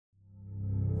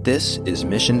This is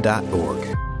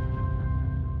Mission.org.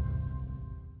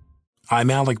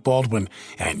 I'm Alec Baldwin,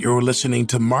 and you're listening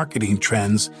to Marketing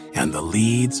Trends and the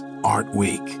Leads Art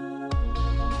Week.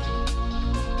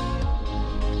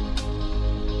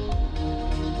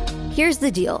 Here's the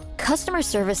deal. Customer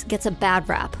service gets a bad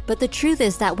rap, but the truth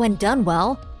is that when done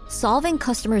well, solving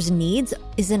customers' needs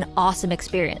is an awesome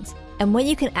experience. And when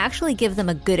you can actually give them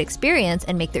a good experience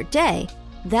and make their day,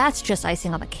 that's just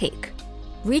icing on the cake.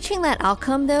 Reaching that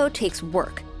outcome, though, takes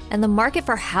work, and the market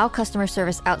for how customer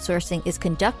service outsourcing is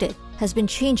conducted has been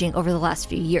changing over the last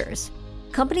few years.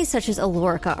 Companies such as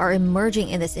Alorica are emerging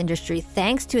in this industry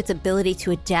thanks to its ability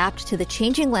to adapt to the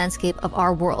changing landscape of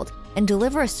our world and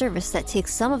deliver a service that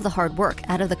takes some of the hard work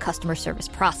out of the customer service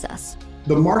process.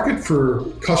 The market for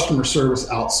customer service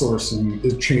outsourcing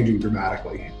is changing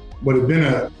dramatically. What had been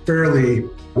a fairly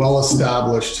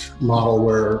well-established model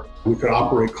where we could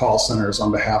operate call centers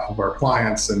on behalf of our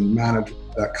clients and manage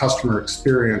that customer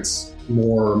experience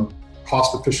more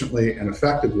cost efficiently and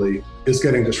effectively is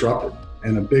getting disrupted.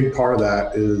 And a big part of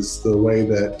that is the way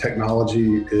that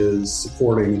technology is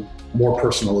supporting more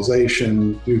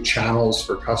personalization, new channels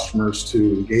for customers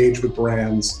to engage with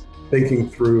brands,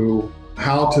 thinking through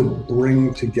how to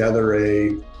bring together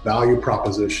a value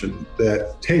proposition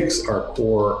that takes our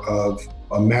core of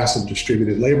a massive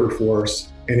distributed labor force,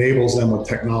 enables them with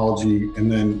technology,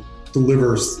 and then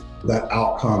delivers that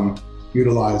outcome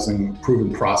utilizing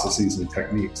proven processes and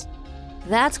techniques.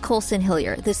 That's Colson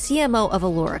Hillier, the CMO of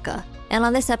Alorica. And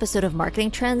on this episode of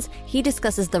Marketing Trends, he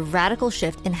discusses the radical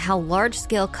shift in how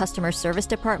large-scale customer service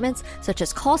departments, such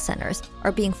as call centers,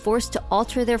 are being forced to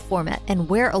alter their format and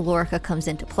where Alorica comes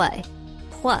into play.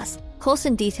 Plus,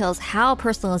 Colson details how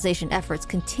personalization efforts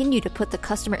continue to put the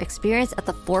customer experience at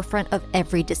the forefront of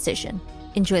every decision.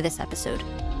 Enjoy this episode.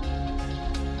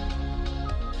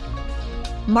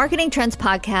 Marketing Trends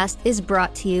Podcast is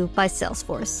brought to you by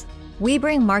Salesforce. We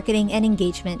bring marketing and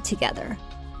engagement together.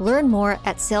 Learn more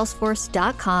at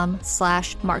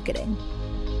salesforce.com/marketing.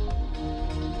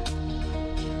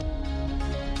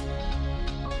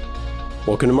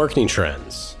 Welcome to Marketing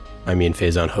Trends. I'm Ian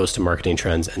Faison, host of Marketing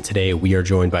Trends, and today we are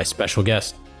joined by special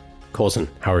guest, Colson.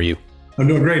 How are you? I'm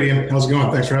doing great, Ian. How's it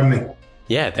going? Thanks for having me.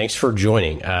 Yeah, thanks for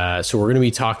joining. So we're going to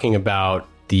be talking about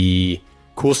the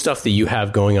cool stuff that you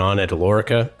have going on at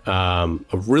Alorica, a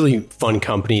really fun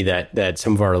company that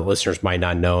some of our listeners might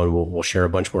not know, and we'll share a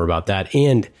bunch more about that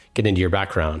and get into your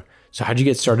background. So how'd you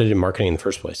get started in marketing in the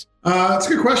first place? That's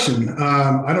a good question.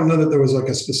 I don't know that there was like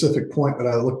a specific point that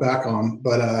I look back on,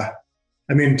 but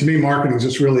to me, marketing is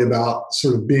just really about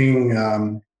sort of being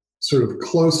sort of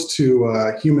close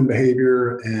to human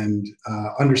behavior and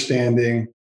understanding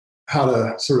how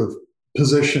to sort of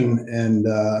position and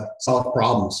solve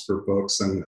problems for folks.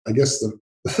 And I guess the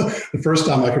first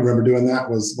time I can remember doing that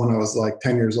was when I was like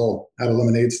 10 years old at a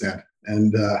lemonade stand.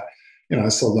 And, I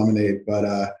sold lemonade. But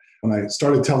when I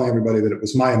started telling everybody that it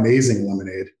was my amazing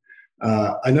lemonade,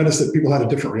 I noticed that people had a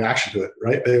different reaction to it,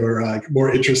 right? They were more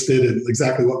interested in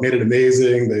exactly what made it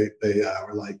amazing. They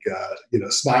were like,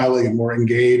 smiling and more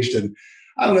engaged. And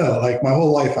I don't know, like my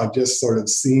whole life, I've just sort of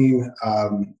seen,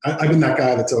 I've been that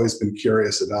guy that's always been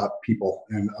curious about people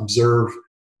and observe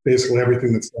basically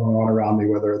everything that's going on around me,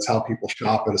 whether it's how people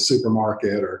shop at a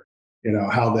supermarket or,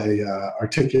 how they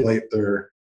articulate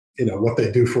their, what they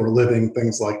do for a living,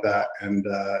 things like that. And,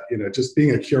 just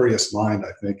being a curious mind,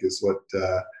 I think is what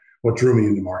drew me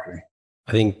into marketing.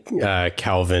 I think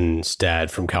Calvin's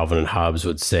dad from Calvin and Hobbes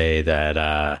would say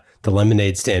that the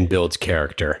lemonade stand builds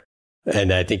character.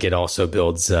 And I think it also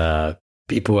builds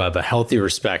people who have a healthy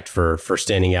respect for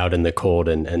standing out in the cold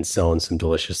and selling some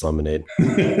delicious lemonade.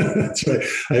 That's right.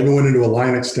 I even went into a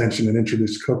line extension and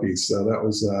introduced cookies. So that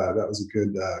was a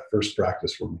good first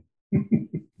practice for me.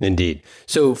 Indeed.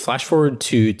 So flash forward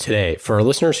to today. For our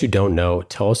listeners who don't know,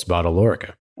 tell us about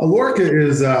Alorica. Alorica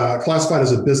is classified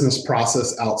as a business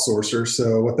process outsourcer.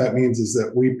 So what that means is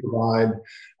that we provide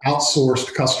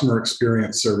outsourced customer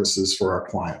experience services for our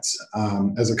clients.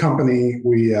 As a company,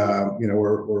 we're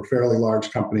a fairly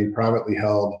large company, privately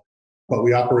held, but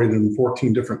we operate in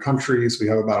 14 different countries. We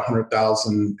have about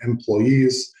 100,000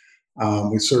 employees.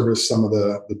 We service some of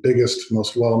the biggest,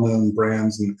 most well-known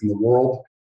brands in the world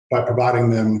by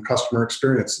providing them customer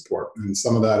experience support. And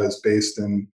some of that is based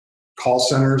in call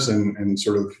centers and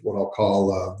sort of what I'll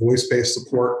call voice-based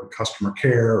support, customer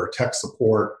care or tech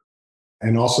support,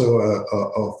 and also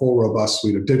a full robust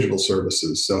suite of digital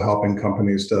services. So helping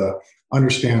companies to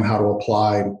understand how to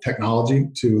apply technology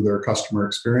to their customer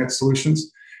experience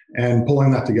solutions and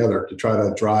pulling that together to try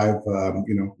to drive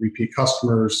repeat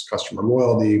customers, customer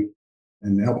loyalty,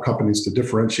 and help companies to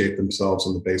differentiate themselves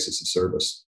on the basis of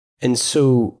service. And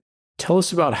so Tell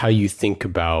us about how you think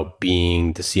about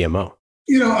being the CMO.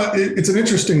 It's an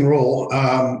interesting role.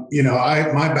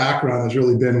 My background has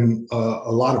really been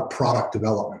a lot of product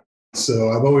development.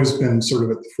 So I've always been sort of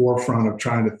at the forefront of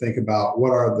trying to think about what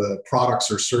are the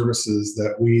products or services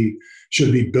that we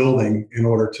should be building in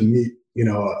order to meet,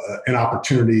 an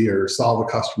opportunity or solve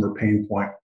a customer pain point.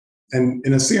 And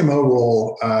in a CMO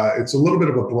role, it's a little bit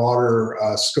of a broader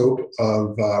scope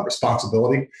of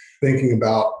responsibility, thinking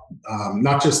about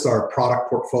not just our product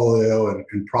portfolio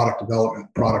and product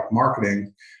development, product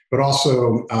marketing, but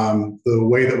also the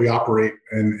way that we operate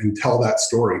and tell that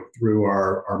story through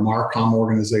our Marcom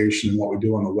organization and what we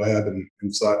do on the web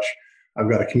and such. I've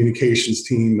got a communications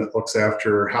team that looks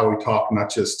after how we talk not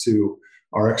just to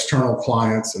our external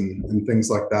clients and things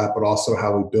like that, but also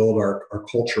how we build our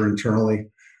culture internally.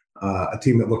 A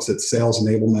team that looks at sales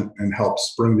enablement and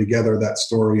helps bring together that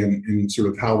story and sort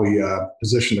of how we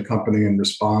position the company and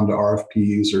respond to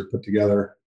RFPs or put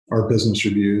together our business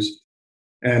reviews.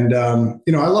 And,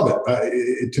 I love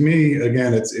it. To me,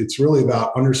 again, it's really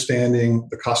about understanding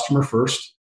the customer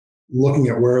first, looking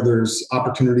at where there's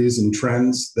opportunities and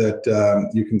trends that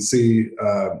you can see,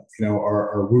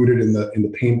 are rooted in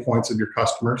the pain points of your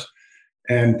customers,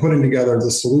 and putting together the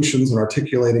solutions and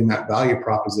articulating that value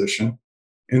proposition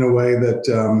in a way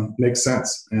that makes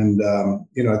sense. And,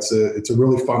 it's a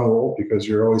really fun role because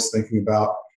you're always thinking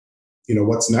about,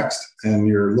 what's next, and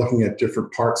you're looking at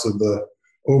different parts of the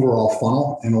overall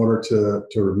funnel in order to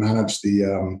manage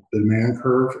the demand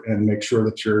curve and make sure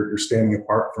that you're standing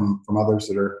apart from others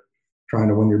that are trying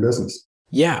to win your business.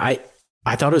 Yeah,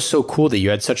 I thought it was so cool that you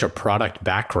had such a product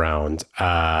background,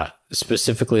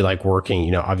 specifically like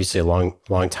working, obviously a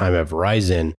long time at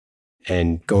Verizon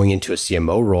and going into a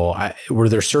CMO role. Were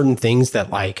there certain things that,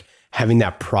 like, having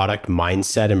that product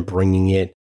mindset and bringing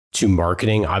it to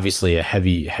marketing, obviously a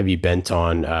heavy bent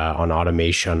on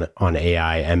automation, on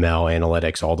AI, ML,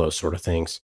 analytics, all those sort of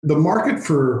things? The market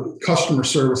for customer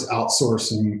service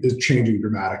outsourcing is changing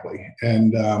dramatically.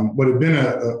 And what had been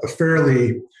a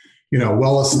fairly,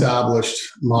 well-established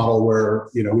model where,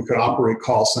 we could operate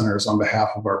call centers on behalf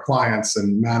of our clients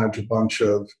and manage a bunch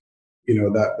of,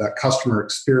 that customer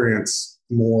experience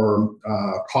more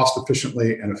cost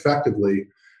efficiently and effectively,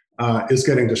 is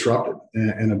getting disrupted.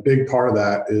 And a big part of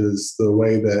that is the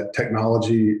way that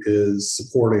technology is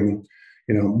supporting,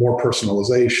 more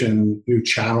personalization, new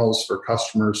channels for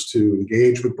customers to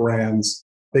engage with brands,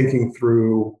 thinking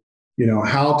through,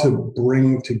 how to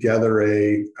bring together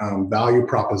a value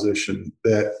proposition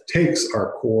that takes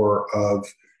our core of,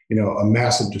 a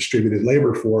massive distributed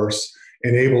labor force,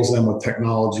 enables them with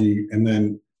technology, and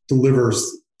then delivers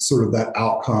sort of that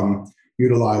outcome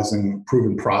utilizing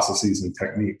proven processes and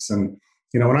techniques. And,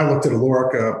 when I looked at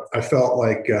Alorica, I felt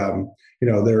like,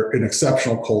 they're an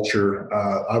exceptional culture,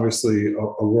 obviously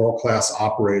a world-class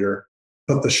operator,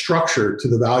 but the structure to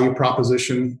the value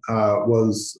proposition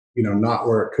was, not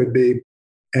where it could be.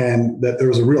 And that there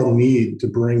was a real need to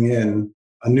bring in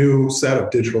a new set of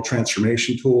digital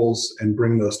transformation tools and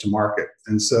bring those to market.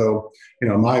 And so,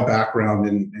 my background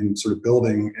in sort of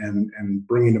building and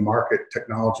bringing to market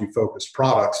technology-focused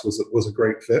products was a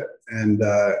great fit. And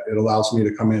it allows me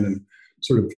to come in and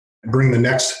sort of bring the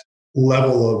next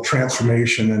level of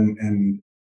transformation and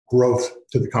growth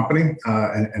to the company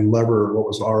and lever what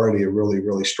was already a really,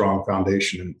 really strong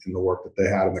foundation in the work that they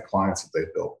had and the clients that they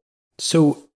built.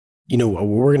 So,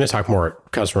 we're going to talk more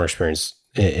customer experience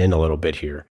in a little bit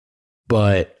here,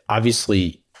 but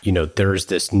obviously, there's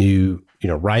this new,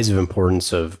 rise of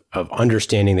importance of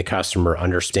understanding the customer,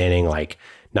 understanding like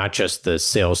not just the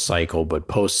sales cycle, but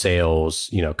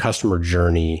post-sales, customer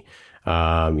journey,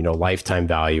 lifetime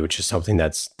value, which is something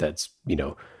that's,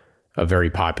 a very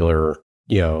popular,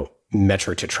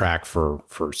 metric to track for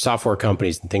software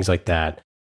companies and things like that.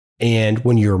 And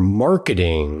when you're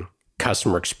marketing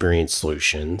customer experience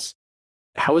solutions,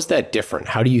 how is that different?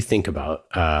 How do you think about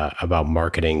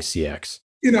marketing CX?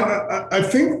 I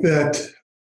think that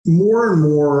more and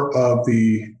more of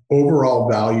the overall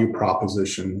value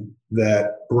proposition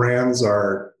that brands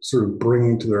are sort of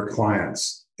bringing to their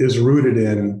clients is rooted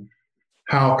in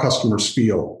how customers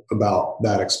feel about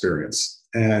that experience.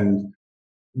 And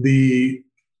the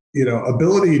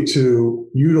ability to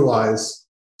utilize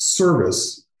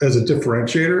service as a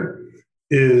differentiator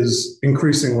is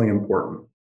increasingly important.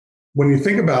 When you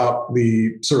think about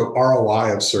the sort of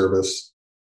ROI of service,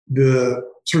 the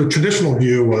sort of traditional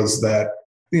view was that,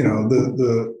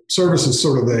 the service is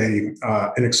sort of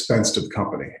an expense to the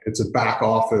company. It's a back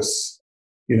office,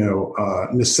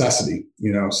 necessity.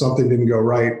 Something didn't go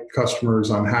right, customer's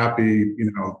unhappy,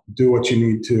 do what you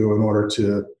need to in order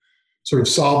to sort of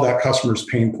solve that customer's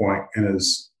pain point. And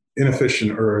as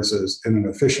inefficient or as in an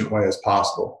efficient way as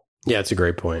possible. Yeah, it's a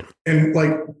great point. And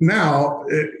like now,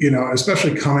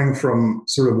 especially coming from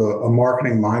sort of a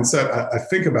marketing mindset, I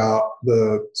think about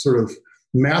the sort of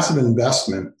massive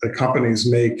investment that companies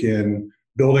make in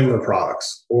building their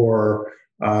products or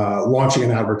launching an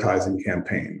advertising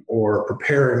campaign or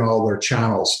preparing all their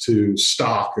channels to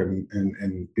stock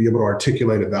and be able to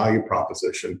articulate a value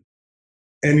proposition.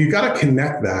 And you got to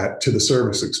connect that to the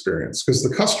service experience because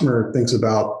the customer thinks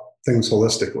about things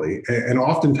holistically. And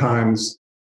oftentimes,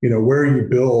 where you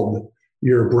build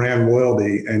your brand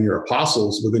loyalty and your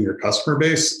apostles within your customer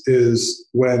base is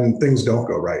when things don't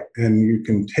go right. And you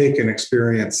can take an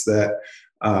experience that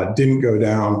didn't go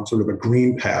down sort of a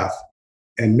green path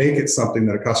and make it something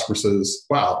that a customer says,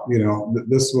 wow,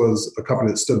 this was a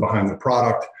company that stood behind the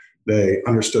product. They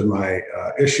understood my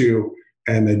issue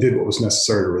and they did what was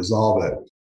necessary to resolve it.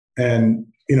 And,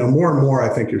 more and more,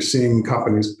 I think you're seeing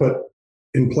companies put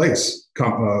in place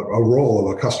a role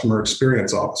of a customer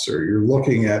experience officer. You're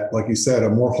looking at, like you said, a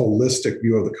more holistic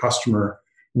view of the customer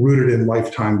rooted in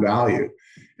lifetime value.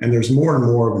 And there's more and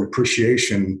more of an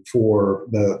appreciation for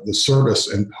the service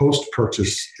and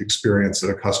post-purchase experience that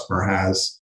a customer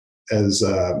has as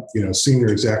senior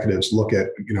executives look at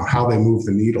how they move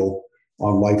the needle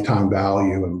on lifetime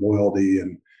value and loyalty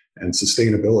and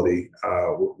sustainability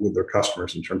with their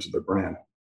customers in terms of their brand.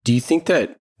 Do you think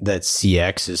that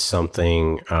CX is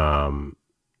something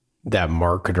that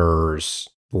marketers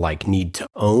need to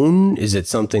own? Is it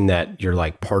something that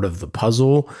you're part of the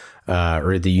puzzle,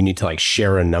 or that you need to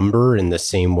share a number in the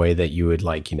same way that you would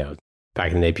back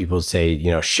in the day people would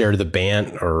say share the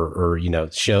band or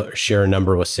share a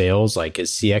number with sales?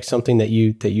 Is CX something that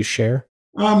you share?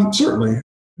 Certainly.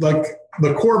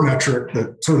 The core metric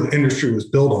that sort of the industry was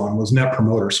built on was Net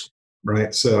Promoter Score,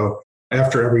 right? So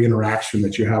after every interaction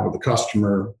that you have with the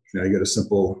customer, you get a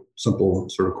simple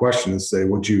sort of question and say,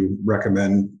 would you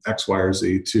recommend X, Y, or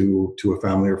Z to a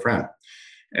family or friend?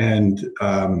 And,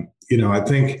 I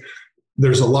think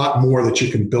there's a lot more that you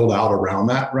can build out around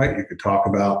that, right? You could talk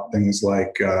about things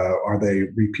like, are they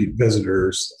repeat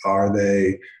visitors? Are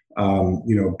they,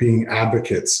 being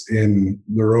advocates in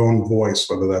their own voice,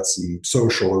 whether that's in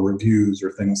social or reviews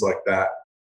or things like that.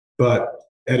 But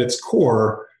at its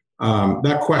core,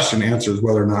 that question answers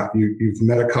whether or not you've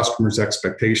met a customer's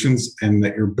expectations and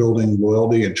that you're building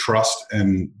loyalty and trust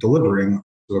and delivering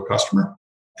to a customer.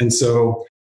 And so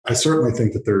I certainly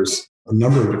think that there's a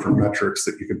number of different metrics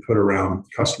that you can put around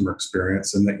customer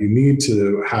experience and that you need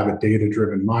to have a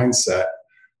data-driven mindset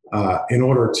in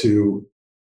order to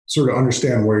sort of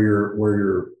understand where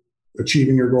you're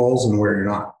achieving your goals and where you're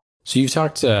not. So you've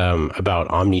talked about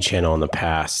omnichannel in the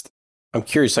past. I'm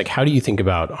curious, how do you think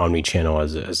about omnichannel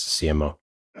as a CMO?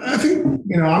 I think,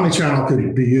 omnichannel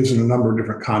could be used in a number of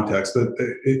different contexts, but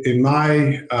in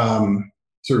my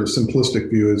sort of simplistic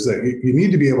view is that you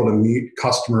need to be able to meet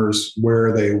customers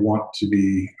where they want to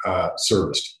be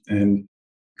serviced. And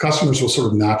customers will sort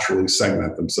of naturally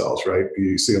segment themselves, right?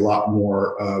 You see a lot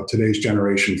more of today's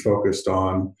generation focused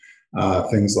on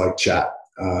things like chat.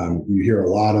 You hear a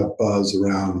lot of buzz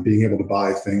around being able to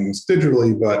buy things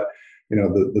digitally, but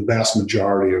the vast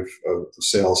majority of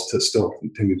sales to still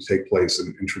continue to take place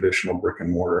in traditional brick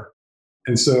and mortar.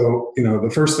 And so,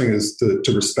 the first thing is to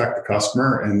respect the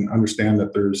customer and understand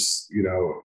that there's,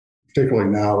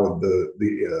 particularly now with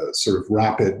the sort of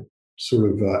rapid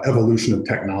evolution of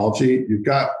technology, you've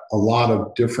got a lot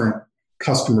of different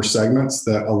customer segments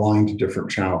that align to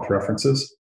different channel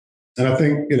preferences. And I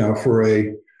think, for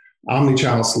a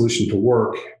omni-channel solution to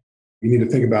work, you need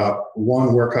to think about,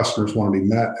 one, where customers want to be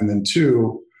met, and then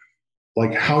two,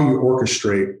 how you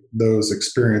orchestrate those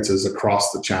experiences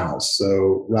across the channels.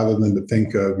 So rather than to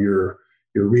think of your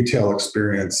retail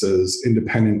experience as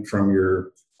independent from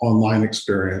your online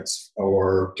experience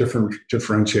or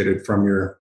differentiated from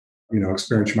your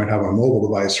experience you might have on a mobile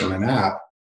device or in an app,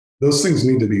 those things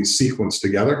need to be sequenced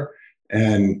together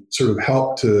and sort of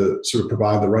help to sort of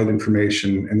provide the right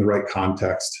information in the right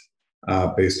context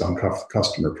based on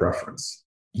customer preference.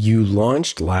 You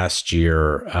launched last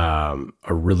year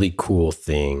a really cool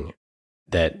thing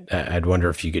that I'd wonder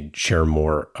if you could share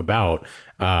more about,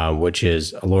 which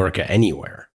is Alorica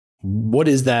Anywhere. What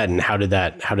is that, and how did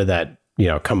that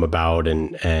come about,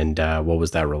 and what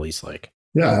was that release like?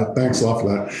 Yeah, thanks a lot for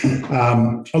that.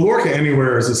 Alorica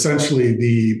Anywhere is essentially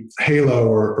the halo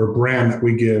or brand that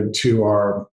we give to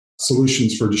our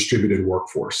solutions for distributed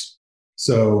workforce.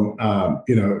 So,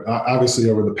 obviously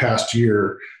over the past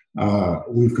year,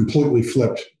 we've completely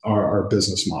flipped our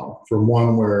business model from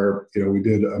one where, we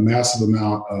did a massive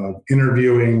amount of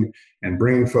interviewing and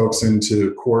bringing folks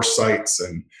into core sites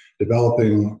and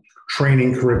developing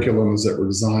training curriculums that were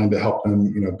designed to help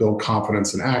them, build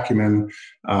confidence and acumen,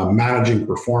 managing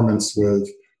performance with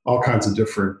all kinds of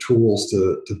different tools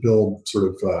to build sort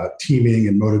of teaming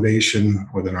and motivation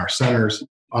within our centers.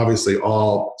 Obviously,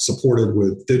 all supported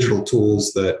with digital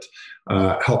tools that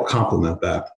help complement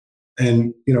that.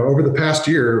 And, over the past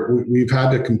year, we've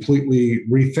had to completely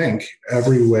rethink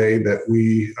every way that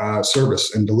we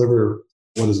service and deliver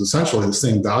what is essentially the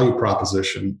same value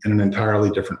proposition in an entirely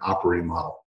different operating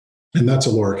model. And that's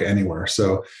Alorica Anywhere.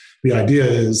 So the idea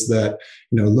is that,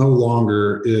 no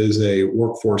longer is a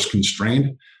workforce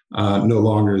constrained, no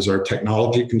longer is our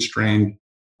technology constrained,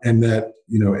 and that,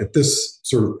 at this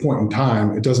sort of point in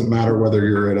time, it doesn't matter whether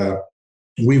you're at a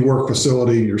WeWork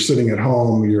facility, you're sitting at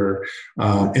home, you're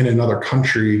in another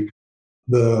country.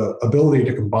 The ability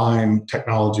to combine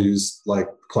technologies like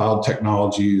cloud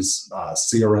technologies,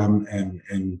 CRM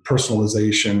and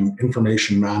personalization,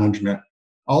 information management,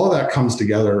 all of that comes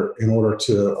together in order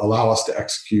to allow us to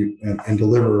execute and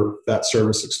deliver that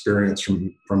service experience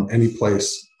from any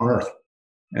place on earth.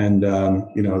 And,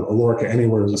 Alorica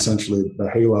Anywhere is essentially the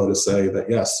halo to say that,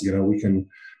 yes, we can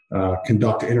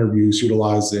conduct interviews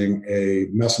utilizing a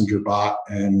messenger bot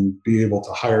and be able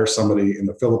to hire somebody in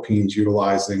the Philippines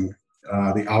utilizing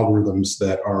the algorithms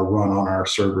that are run on our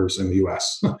servers in the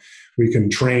US. We can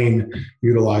train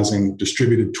utilizing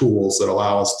distributed tools that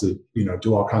allow us to,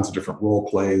 do all kinds of different role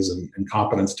plays and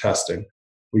competence testing.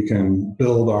 We can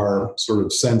build our sort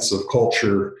of sense of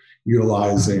culture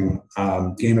utilizing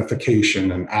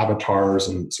gamification and avatars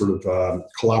and sort of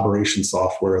collaboration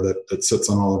software that sits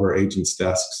on all of our agents'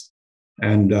 desks.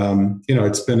 And,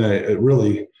 it's been a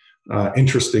really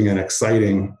interesting and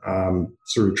exciting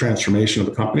sort of transformation of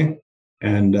the company.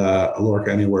 And Alorica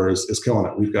Anywhere is killing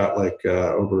it. We've got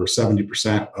over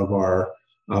 70% of our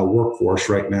workforce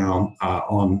right now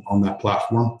on that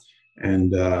platform.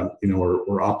 And,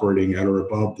 we're operating at or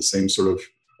above the same sort of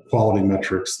quality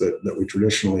metrics that we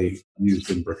traditionally used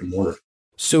in brick and mortar.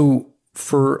 So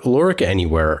for Alorica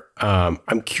Anywhere,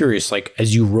 I'm curious,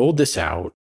 as you rolled this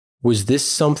out, was this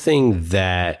something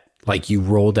that you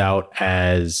rolled out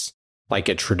as a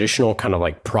traditional kind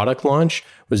of product launch?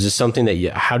 Was this something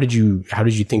that how did you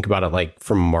think about it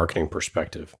from a marketing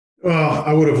perspective? Well,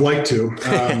 I would have liked to,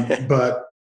 but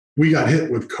we got hit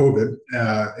with COVID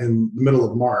in the middle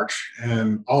of March,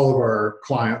 and all of our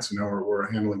clients,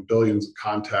 we're handling billions of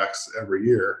contacts every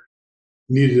year,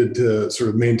 needed to sort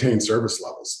of maintain service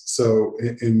levels. So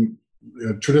in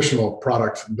a traditional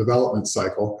product development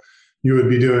cycle, you would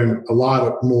be doing a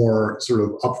lot more sort of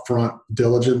upfront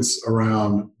diligence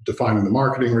around defining the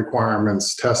marketing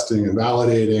requirements, testing and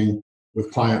validating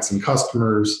with clients and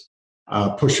customers,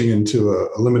 pushing into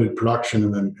a limited production,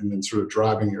 and then sort of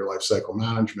driving your life cycle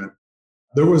management.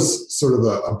 There was sort of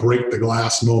a break the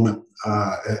glass moment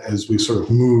as we sort of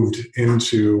moved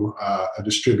into a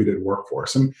distributed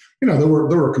workforce. And there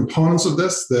were components of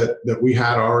this that we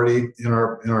had already in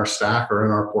our stack or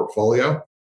in our portfolio.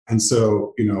 And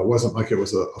so, it wasn't like it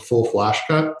was a full flash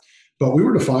cut, but we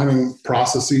were defining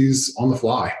processes on the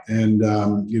fly. And,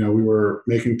 we were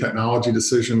making technology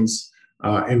decisions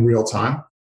in real time.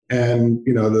 And,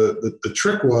 the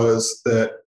trick was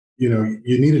that, you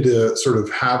needed to sort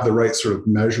of have the right sort of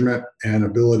measurement and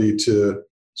ability to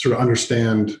sort of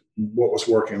understand what was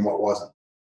working and what wasn't.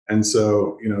 And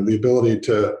so, the ability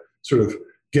to sort of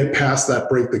get past that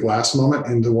break the glass moment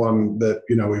into one that,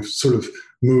 we've sort of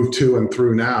moved to and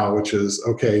through now, which is,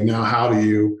 okay, now how do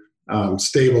you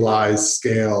stabilize,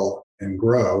 scale, and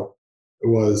grow? It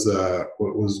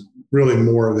was really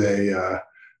more of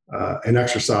an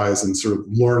exercise in sort of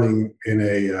learning in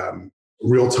a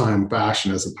real-time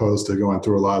fashion as opposed to going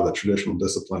through a lot of the traditional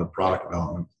discipline of product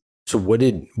development. So what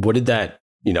did that,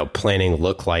 planning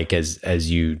look like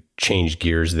as you changed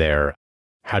gears there?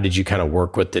 How did you kind of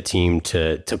work with the team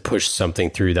to push something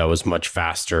through that was much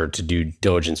faster, to do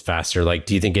diligence faster?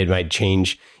 Do you think it might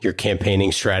change your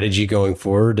campaigning strategy going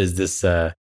forward? Is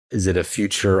it a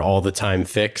future all the time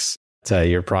fix to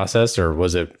your process, or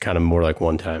was it kind of more like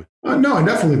one time? No, I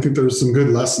definitely think there's some good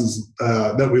lessons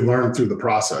that we learned through the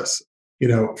process.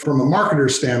 From a marketer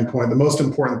standpoint, the most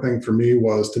important thing for me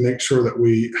was to make sure that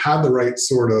we had the right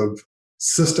sort of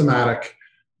systematic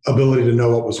ability to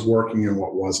know what was working and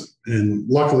what wasn't. And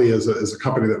luckily, as a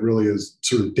company that really is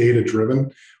sort of data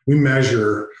driven, we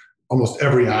measure almost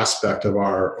every aspect of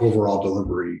our overall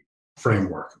delivery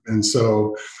framework. And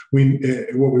so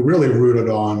what we really rooted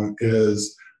on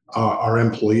is our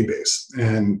employee base.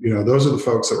 And, those are the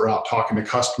folks that were out talking to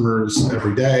customers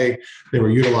every day. They were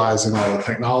utilizing all the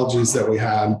technologies that we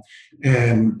had.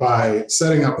 And by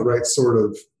setting up the right sort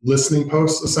of listening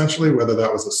posts, essentially, whether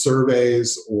that was the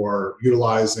surveys or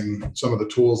utilizing some of the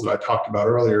tools that I talked about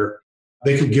earlier,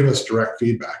 they could give us direct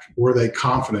feedback. Were they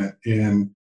confident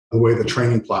in the way the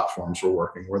training platforms were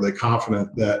working? Were they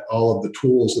confident that all of the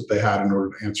tools that they had in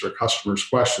order to answer customers'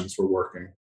 questions were working?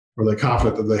 Were they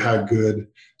confident that they had good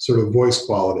sort of voice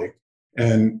quality?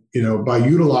 And, by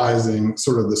utilizing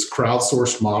sort of this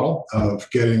crowdsourced model of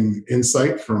getting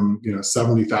insight from,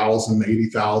 70,000,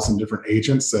 80,000 different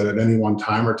agents that at any one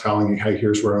time are telling you, hey,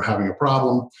 here's where I'm having a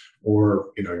problem, or,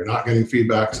 you're not getting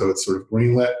feedback, so it's sort of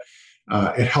greenlit.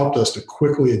 It helped us to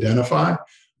quickly identify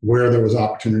where there was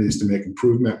opportunities to make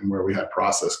improvement and where we had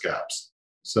process gaps.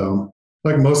 So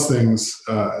like most things,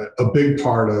 a big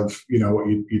part of what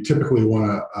you typically want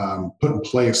to put in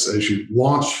place as you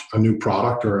launch a new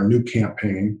product or a new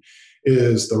campaign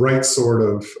is the right sort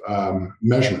of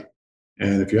measurement.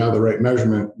 And if you have the right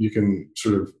measurement, you can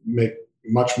sort of make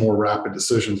much more rapid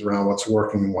decisions around what's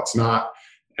working and what's not,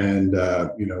 and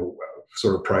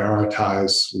sort of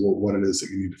prioritize what it is that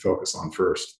you need to focus on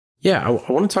first. Yeah, I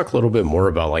want to talk a little bit more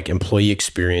about like employee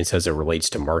experience as it relates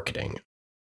to marketing.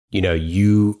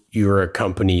 You're a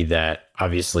company that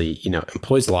obviously,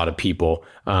 employs a lot of people,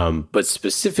 but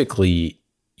specifically,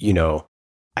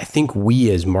 I think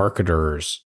we as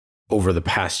marketers over the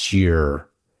past year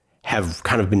have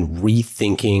kind of been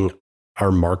rethinking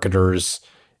our marketers'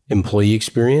 employee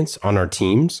experience on our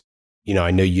teams.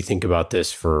 I know you think about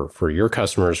this for your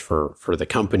customers, for the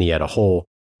company at a whole,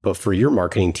 but for your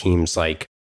marketing teams, like,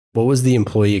 what was the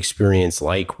employee experience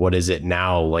like? What is it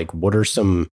now? Like, what are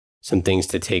some things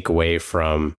to take away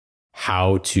from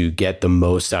how to get the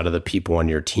most out of the people on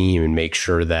your team and make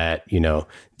sure that,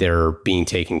 they're being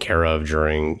taken care of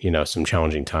during, some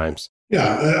challenging times?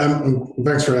 Yeah,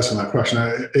 thanks for asking that question.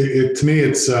 To me,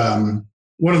 it's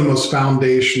one of the most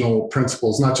foundational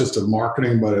principles, not just of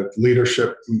marketing, but of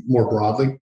leadership more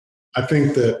broadly. I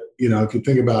think that, if you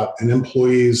think about an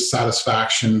employee's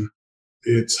satisfaction,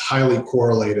 it's highly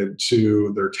correlated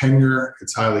to their tenure.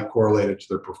 It's highly correlated to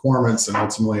their performance. And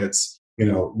ultimately, it's,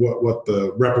 what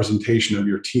the representation of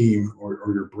your team or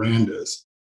your brand is.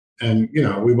 And,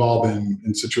 we've all been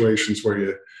in situations where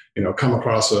you come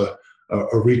across a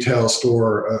retail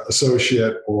store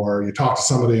associate, or you talk to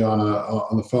somebody on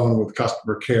the phone with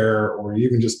customer care, or you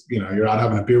even just, you're out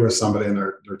having a beer with somebody and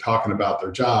they're talking about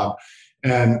their job.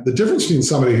 And the difference between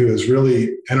somebody who is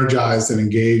really energized and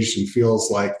engaged and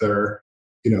feels like they're,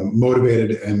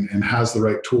 motivated and has the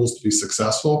right tools to be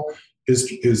successful is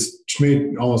to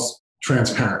me almost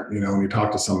transparent, when you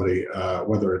talk to somebody,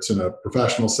 whether it's in a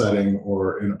professional setting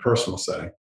or in a personal setting.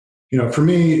 For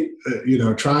me,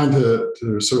 trying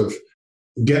to sort of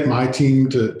get my team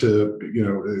to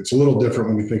it's a little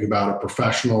different when you think about a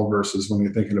professional versus when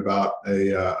you're thinking about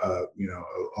a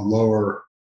lower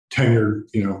tenured,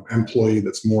 employee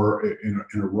that's more in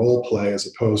a role play as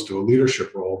opposed to a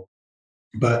leadership role.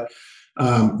 But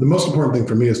the most important thing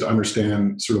for me is to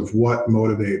understand sort of what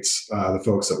motivates the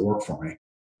folks that work for me.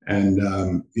 And,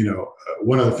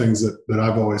 one of the things that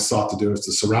I've always sought to do is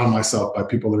to surround myself by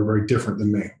people that are very different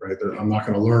than me, right? I'm not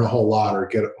going to learn a whole lot or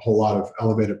get a whole lot of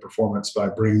elevated performance by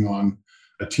bringing on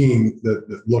a team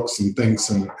that looks and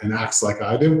thinks and acts like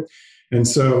I do. And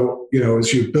so,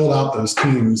 as you build out those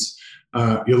teams,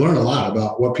 you learn a lot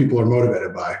about what people are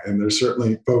motivated by. And there's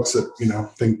certainly folks that,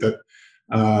 think that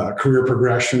career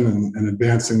progression and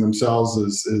advancing themselves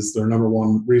is their number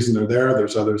one reason they're there.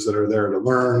 There's others that are there to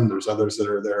learn. There's others that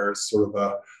are there as sort of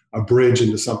a bridge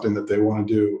into something that they want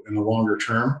to do in a longer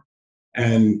term.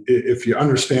 And if you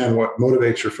understand what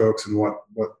motivates your folks and what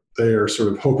they are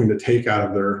sort of hoping to take out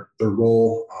of their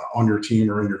role on your team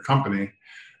or in your company,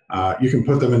 you can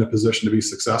put them in a position to be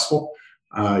successful.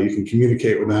 You can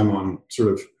communicate with them on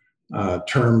sort of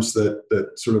terms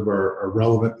that sort of are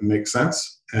relevant and make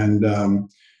sense. And,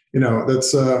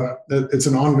 that's it's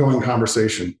an ongoing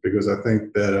conversation, because I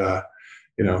think that,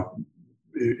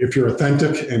 if you're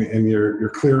authentic and you're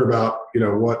clear about,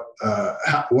 what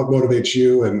motivates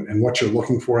you and what you're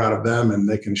looking for out of them, and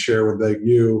they can share with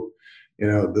you,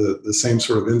 the same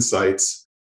sort of insights,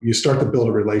 you start to build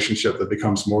a relationship that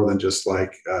becomes more than just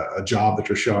like a job that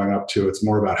you're showing up to. It's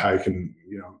more about how you can,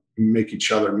 make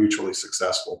each other mutually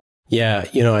successful. Yeah,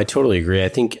 I totally agree. I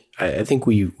think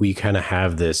we kind of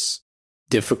have this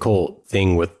difficult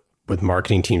thing with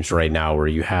marketing teams right now, where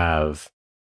you have,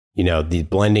 the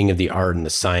blending of the art and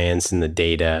the science and the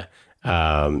data.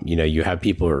 You have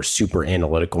people who are super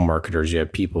analytical marketers. You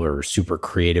have people who are super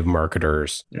creative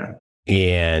marketers. Yeah.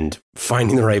 and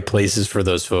finding the right places for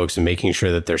those folks and making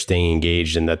sure that they're staying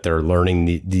engaged and that they're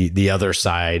learning the other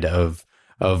side of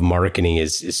marketing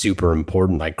is super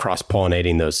important, like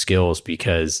cross-pollinating those skills,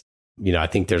 because, I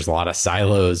think there's a lot of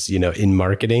silos, in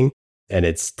marketing, and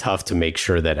it's tough to make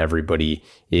sure that everybody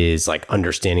is like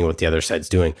understanding what the other side's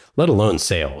doing, let alone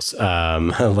sales,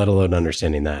 let alone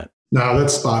understanding that. No,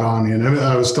 that's spot on. And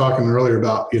I was talking earlier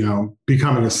about,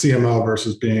 becoming a CMO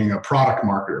versus being a product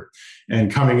marketer,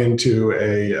 and coming into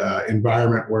a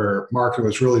environment where marketing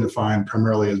was really defined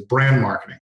primarily as brand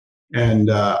marketing.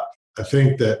 And I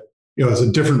think that, it's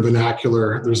a different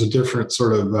vernacular. There's a different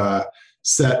sort of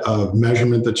set of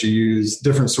measurement that you use,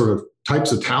 different sort of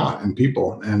types of talent and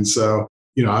people. And so,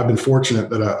 I've been fortunate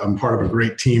that I'm part of a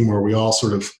great team where we all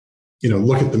sort of,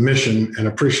 look at the mission and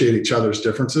appreciate each other's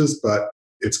differences, but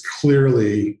it's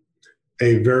clearly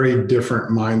a very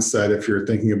different mindset if you're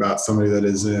thinking about somebody that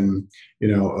is in,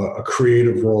 a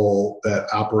creative role that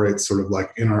operates sort of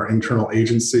like in our internal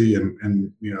agency,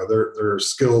 and their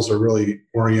skills are really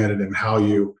oriented in how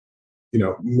you,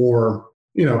 more,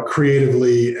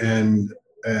 creatively and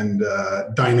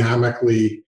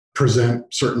dynamically present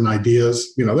certain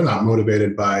ideas. They're not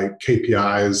motivated by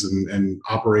KPIs and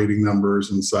operating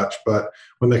numbers and such, but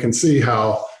when they can see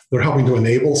how they're helping to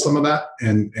enable some of that,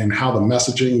 and how the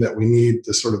messaging that we need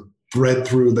to sort of thread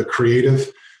through the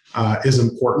creative is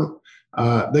important,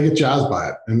 they get jazzed by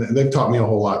it. And they've taught me a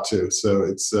whole lot too. So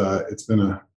it's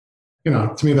been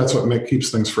to me, that's what keeps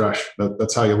things fresh.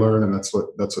 That's how you learn. And that's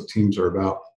what teams are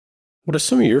about. What are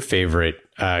some of your favorite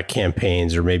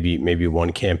campaigns, or maybe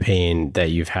one campaign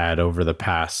that you've had over the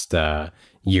past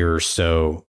year or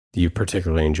so that you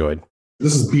particularly enjoyed?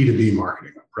 This is B2B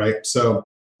marketing, right? So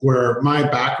where my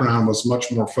background was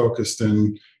much more focused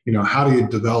in, how do you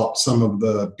develop some of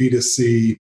the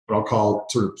B2C, what I'll call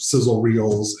sort of sizzle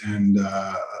reels, and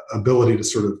ability to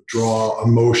sort of draw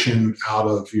emotion out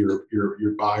of your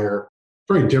buyer.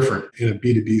 Very different in a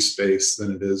B2B space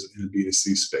than it is in a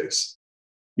B2C space.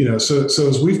 So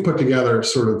as we've put together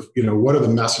sort of, what are the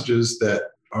messages that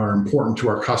are important to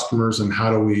our customers, and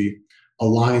how do we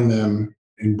align them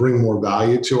and bring more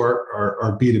value to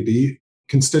our B2B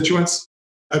constituents?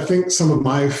 I think some of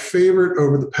my favorite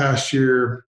over the past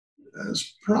year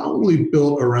is probably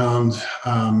built around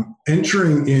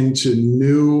entering into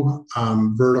new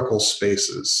vertical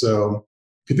spaces. So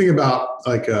if you think about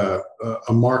like a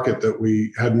market that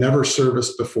we had never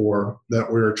serviced before, that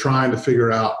we're trying to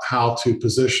figure out how to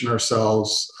position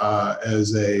ourselves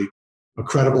as a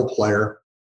credible player,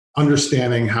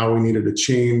 understanding how we needed to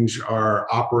change our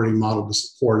operating model to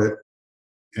support it,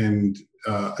 and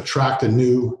attract a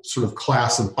new sort of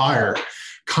class of buyer.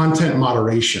 Content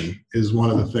moderation is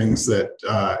one of the things that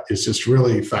is just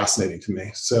really fascinating to me.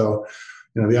 So,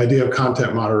 the idea of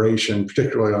content moderation,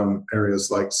 particularly on areas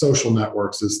like social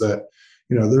networks, is that,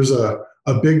 there's a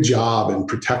big job in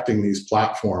protecting these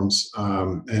platforms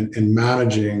and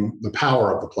managing the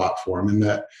power of the platform, and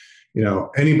that,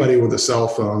 anybody with a cell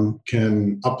phone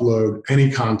can upload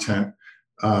any content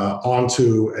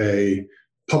onto a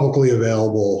publicly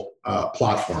available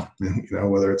platform,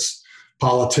 whether it's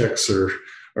politics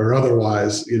or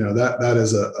otherwise. That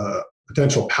is a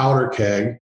potential powder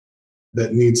keg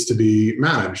that needs to be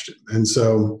managed. And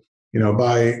so,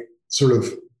 by sort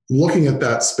of looking at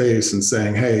that space and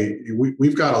saying, hey,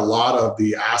 we've got a lot of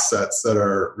the assets that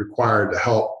are required to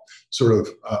help sort of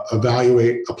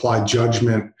evaluate, apply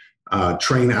judgment,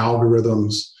 train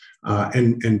algorithms,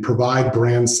 and provide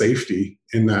brand safety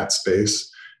in that space.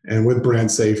 And with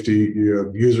brand safety, you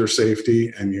have user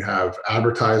safety, and you have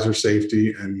advertiser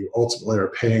safety, and you ultimately are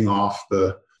paying off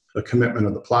the commitment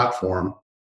of the platform.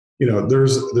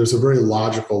 There's a very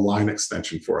logical line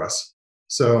extension for us.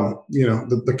 So,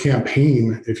 the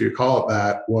campaign, if you call it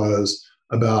that, was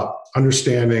about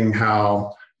understanding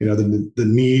how, the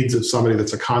needs of somebody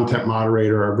that's a content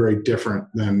moderator are very different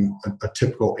than a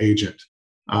typical agent.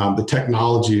 The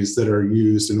technologies that are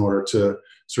used in order to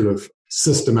sort of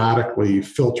systematically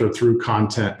filter through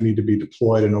content need to be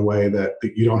deployed in a way that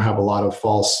you don't have a lot of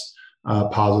false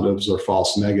positives or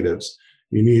false negatives.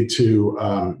 You need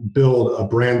to build a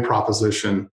brand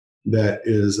proposition that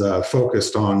is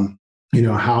focused on,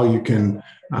 how you can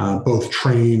both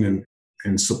train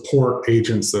and support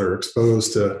agents that are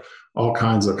exposed to all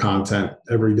kinds of content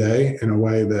every day in a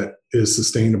way that is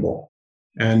sustainable.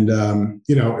 And,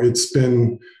 it's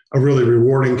been a really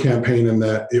rewarding campaign in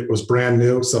that it was brand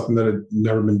new, something that had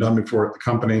never been done before at the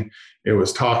company. It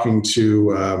was talking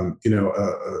to,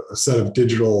 a set of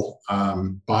digital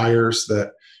buyers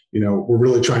that, we're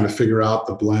really trying to figure out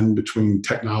the blend between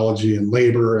technology and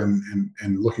labor and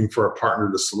looking for a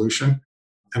partner to solution.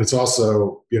 And it's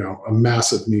also, a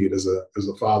massive need as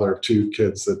a father of two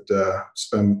kids that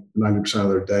spend 90% of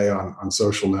their day on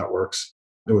social networks.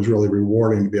 It was really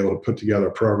rewarding to be able to put together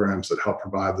programs that help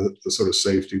provide the sort of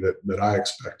safety that I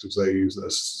expect as they use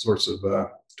those sorts of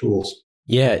tools.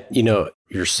 Yeah,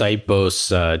 your site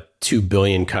boasts 2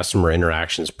 billion customer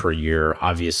interactions per year.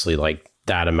 Obviously, like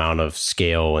that amount of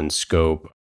scale and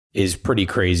scope is pretty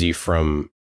crazy from,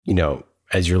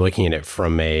 as you're looking at it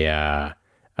from a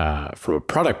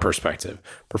product perspective,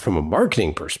 but from a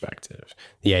marketing perspective,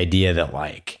 the idea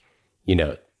that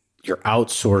you're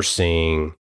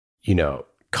outsourcing,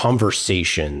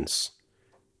 conversations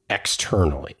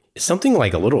externally is something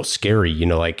like a little scary,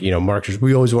 marketers,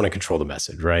 we always want to control the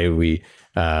message, right? We,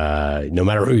 no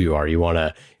matter who you are, you want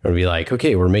to be like,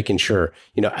 okay, we're making sure,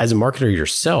 as a marketer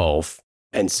yourself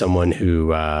and someone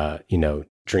who,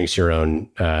 drinks your own,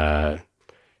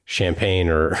 champagne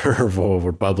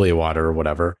or bubbly water or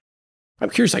whatever. I'm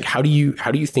curious, how do you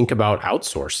think about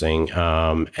outsourcing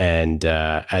and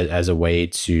as a way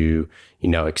to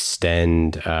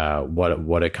extend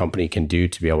what a company can do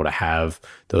to be able to have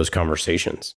those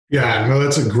conversations? Yeah, no,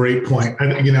 that's a great point.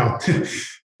 And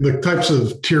the types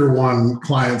of tier one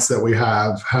clients that we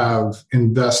have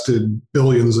invested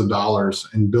billions of dollars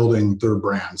in building their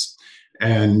brands.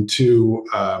 And to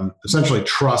essentially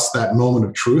trust that moment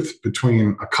of truth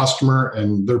between a customer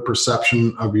and their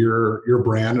perception of your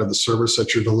brand or the service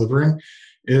that you're delivering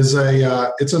is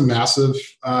it's a massive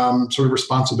sort of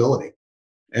responsibility.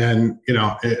 And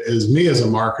as me as a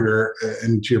marketer,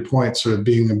 and to your point, sort of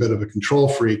being a bit of a control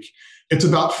freak, it's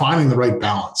about finding the right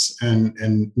balance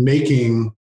and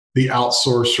making the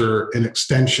outsourcer an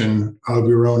extension of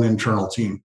your own internal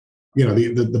team.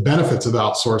 The benefits of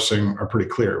outsourcing are pretty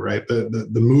clear, right? The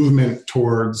movement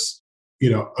towards,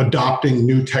 adopting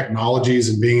new technologies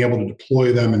and being able to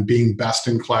deploy them and being best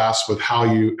in class with how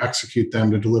you execute them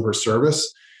to deliver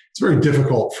service. It's very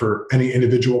difficult for any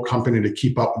individual company to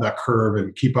keep up with that curve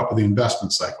and keep up with the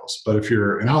investment cycles. But if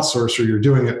you're an outsourcer, you're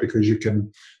doing it because you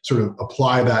can sort of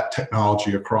apply that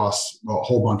technology across a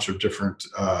whole bunch of different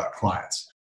clients.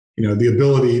 The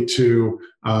ability to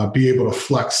be able to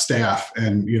flex staff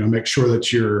and, make sure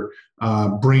that you're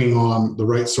bringing on the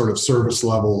right sort of service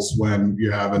levels when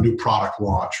you have a new product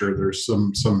launch or there's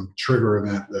some trigger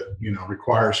event that,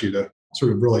 requires you to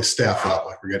sort of really staff up,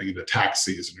 like we're getting into tax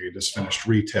season or you just finished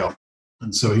retail.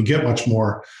 And so you get much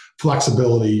more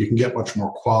flexibility, you can get much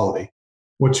more quality.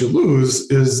 What you lose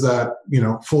is that,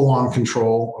 full-on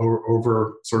control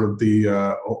over sort of the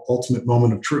ultimate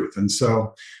moment of truth. And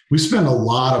so we spend a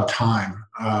lot of time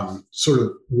sort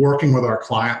of working with our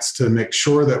clients to make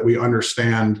sure that we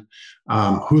understand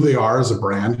who they are as a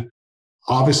brand.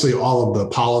 Obviously, all of the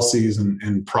policies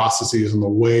and processes and the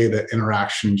way that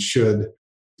interaction should,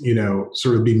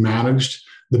 sort of be managed.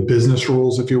 The business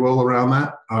rules, if you will, around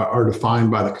that are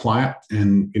defined by the client.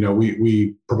 And,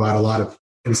 we provide a lot of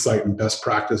insight and best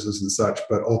practices and such,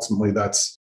 but ultimately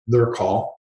that's their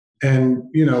call. And,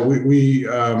 we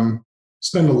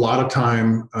spend a lot of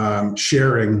time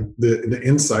sharing the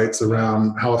insights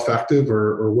around how effective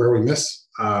or where we miss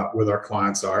with our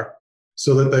clients are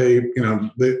so that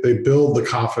they build the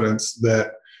confidence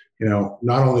that,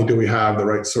 not only do we have the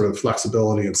right sort of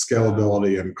flexibility and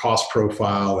scalability and cost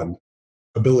profile and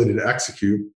ability to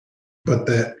execute, but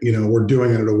that, we're doing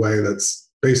it in a way that's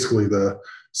basically the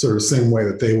sort of same way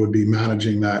that they would be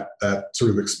managing that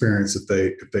sort of experience if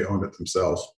they owned it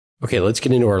themselves. Okay, let's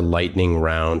get into our lightning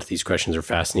round. These questions are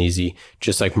fast and easy.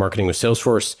 Just like marketing with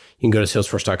Salesforce, you can go to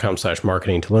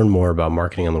salesforce.com/marketing to learn more about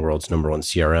marketing on the world's #1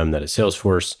 CRM, that is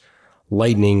Salesforce.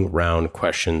 Lightning round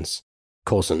questions.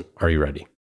 Colson, are you ready?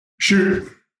 Sure.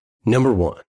 Number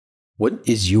 1, what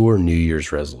is your New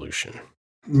Year's resolution?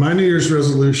 My New Year's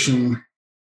resolution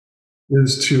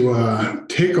is to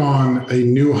take on a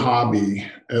new hobby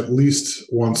at least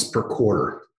once per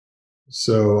quarter.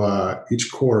 So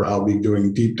each quarter I'll be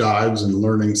doing deep dives and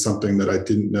learning something that I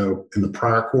didn't know in the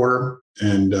prior quarter.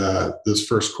 And this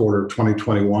first quarter of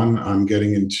 2021, I'm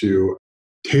getting into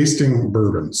tasting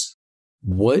bourbons.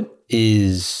 What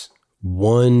is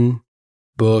one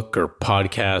book or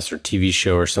podcast or TV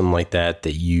show or something like that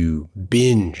you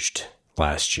binged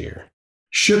last year?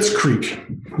 Schitt's Creek.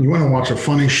 You want to watch a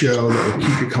funny show that will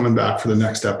keep you coming back for the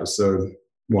next episode,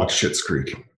 watch Schitt's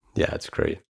Creek. Yeah, it's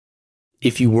great.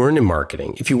 If you weren't in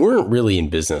marketing, if you weren't really in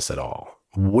business at all,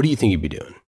 what do you think you'd be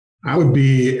doing? I would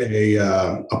be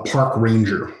a park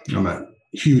ranger. I'm a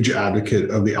huge advocate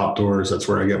of the outdoors. That's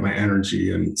where I get my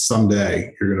energy. And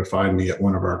someday you're going to find me at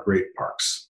one of our great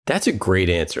parks. That's a great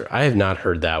answer. I have not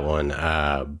heard that one,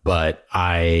 but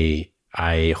I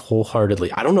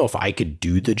wholeheartedly, I don't know if I could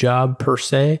do the job per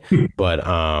se, but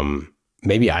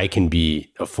maybe I can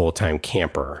be a full-time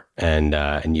camper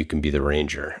and you can be the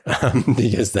ranger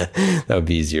because that would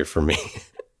be easier for me.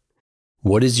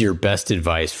 What is your best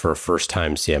advice for a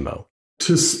first-time CMO?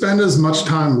 To spend as much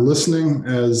time listening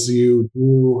as you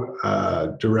do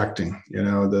directing.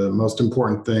 The most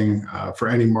important thing for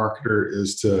any marketer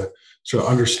is to sort of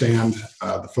understand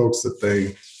the folks that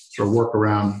they sort of work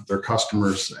around, their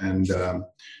customers, and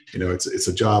it's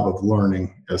a job of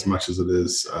learning as much as it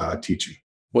is teaching.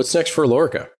 What's next for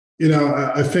Alorica?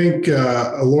 I think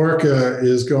Alorica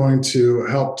is going to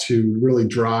help to really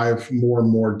drive more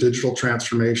and more digital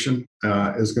transformation,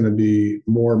 is going to be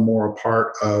more and more a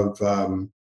part of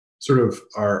sort of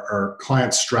our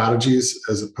client strategies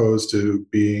as opposed to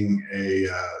being a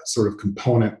sort of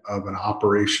component of an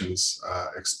operations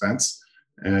expense,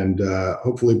 and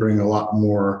hopefully bring a lot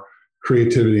more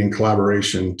creativity and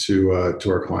collaboration to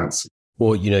our clients.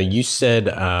 Well, you said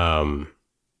a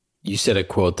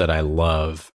quote that I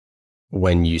love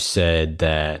when you said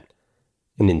that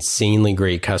an insanely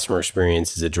great customer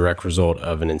experience is a direct result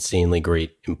of an insanely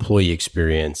great employee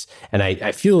experience. And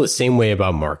I feel the same way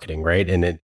about marketing, right?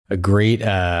 And a great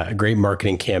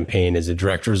marketing campaign is a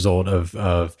direct result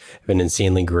of an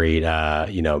insanely great,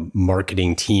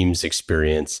 marketing team's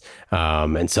experience.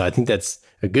 And so I think that's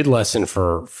a good lesson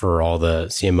for all the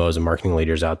CMOs and marketing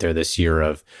leaders out there this year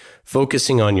of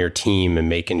focusing on your team and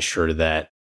making sure that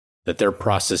their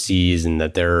processes and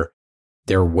that their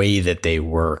way that they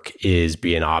work is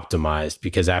being optimized,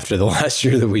 because after the last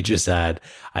year that we just had,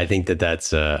 I think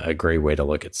that's a great way to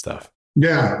look at stuff.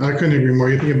 Yeah, I couldn't agree more.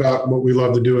 You think about what we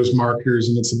love to do as marketers,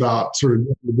 and it's about sort of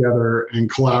getting together and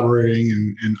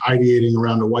collaborating and ideating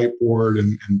around a whiteboard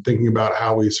and thinking about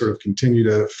how we sort of continue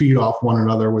to feed off one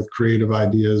another with creative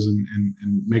ideas and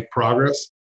make progress.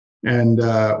 And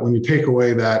when you take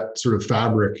away that sort of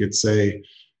fabric, it's a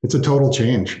total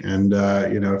change. And,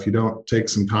 if you don't take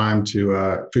some time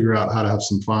to figure out how to have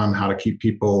some fun, how to keep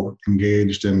people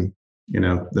engaged and,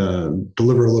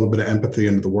 deliver a little bit of empathy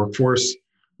into the workforce,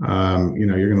 you're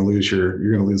going to lose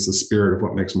the spirit of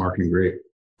what makes marketing great.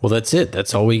 Well, that's it.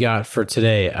 That's all we got for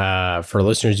today. For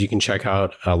listeners, you can check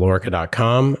out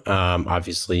Alorica.com.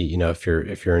 Obviously, if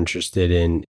you're interested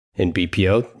in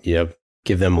BPO,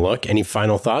 give them a look. Any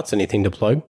final thoughts? Anything to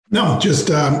plug? No, just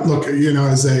look.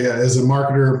 As a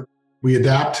marketer, we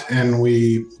adapt and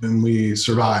we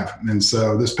survive. And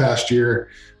so this past year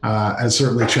has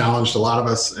certainly challenged a lot of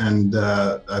us, and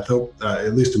I hope,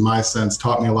 at least in my sense,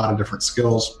 taught me a lot of different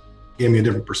skills, gave me a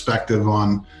different perspective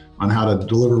on how to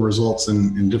deliver results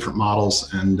in different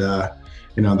models, and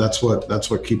that's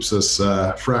what keeps us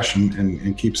fresh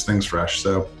and keeps things fresh.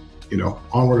 So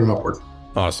onward and upward.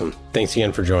 Awesome. Thanks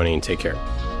again for joining, and take care.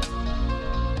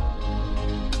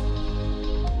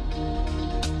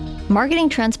 Marketing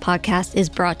Trends Podcast is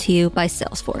brought to you by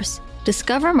Salesforce.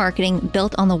 Discover marketing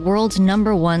built on the world's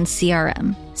 #1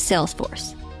 CRM,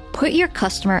 Salesforce. Put your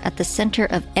customer at the center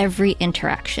of every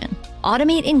interaction.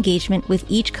 Automate engagement with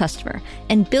each customer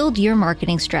and build your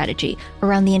marketing strategy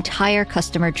around the entire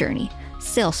customer journey.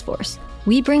 Salesforce.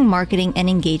 We bring marketing and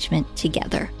engagement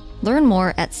together. Learn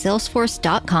more at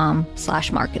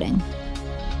salesforce.com/marketing.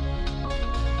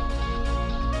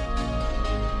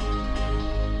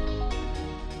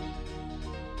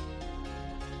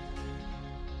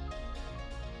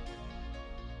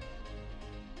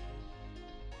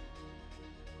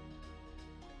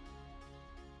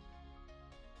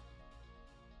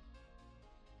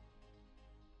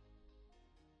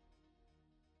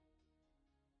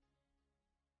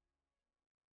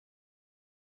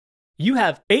 You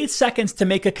have 8 seconds to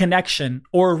make a connection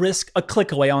or risk a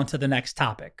click away onto the next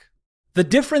topic. The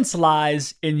difference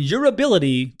lies in your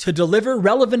ability to deliver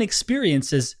relevant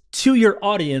experiences to your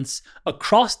audience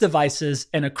across devices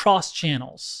and across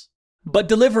channels. But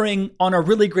delivering on a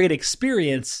really great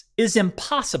experience is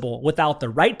impossible without the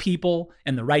right people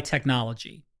and the right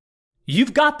technology.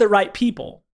 You've got the right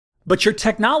people, but your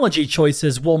technology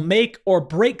choices will make or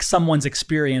break someone's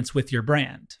experience with your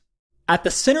brand. At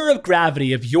the center of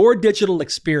gravity of your digital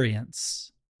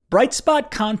experience, Brightspot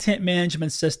Content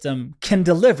Management System can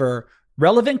deliver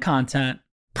relevant content,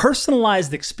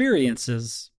 personalized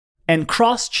experiences, and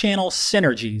cross-channel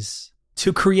synergies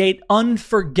to create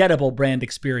unforgettable brand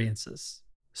experiences,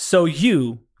 so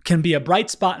you can be a bright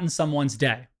spot in someone's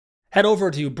day. Head over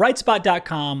to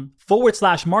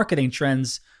brightspot.com/marketing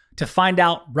trends to find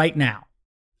out right now.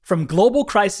 From global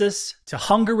crisis to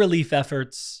hunger relief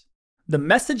efforts, the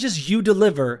messages you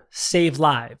deliver save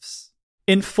lives,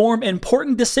 inform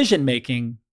important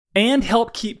decision-making, and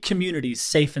help keep communities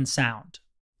safe and sound.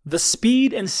 The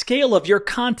speed and scale of your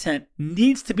content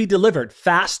needs to be delivered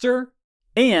faster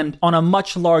and on a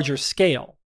much larger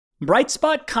scale.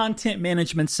 Brightspot content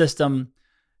management system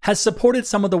has supported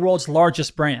some of the world's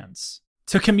largest brands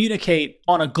to communicate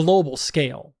on a global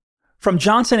scale. From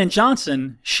Johnson &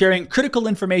 Johnson sharing critical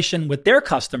information with their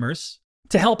customers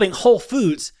to helping Whole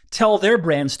Foods tell their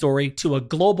brand story to a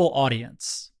global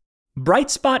audience.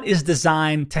 Brightspot is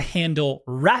designed to handle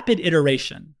rapid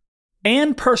iteration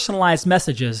and personalized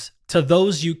messages to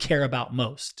those you care about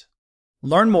most.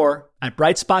 Learn more at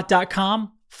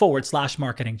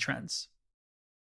brightspot.com/marketing trends.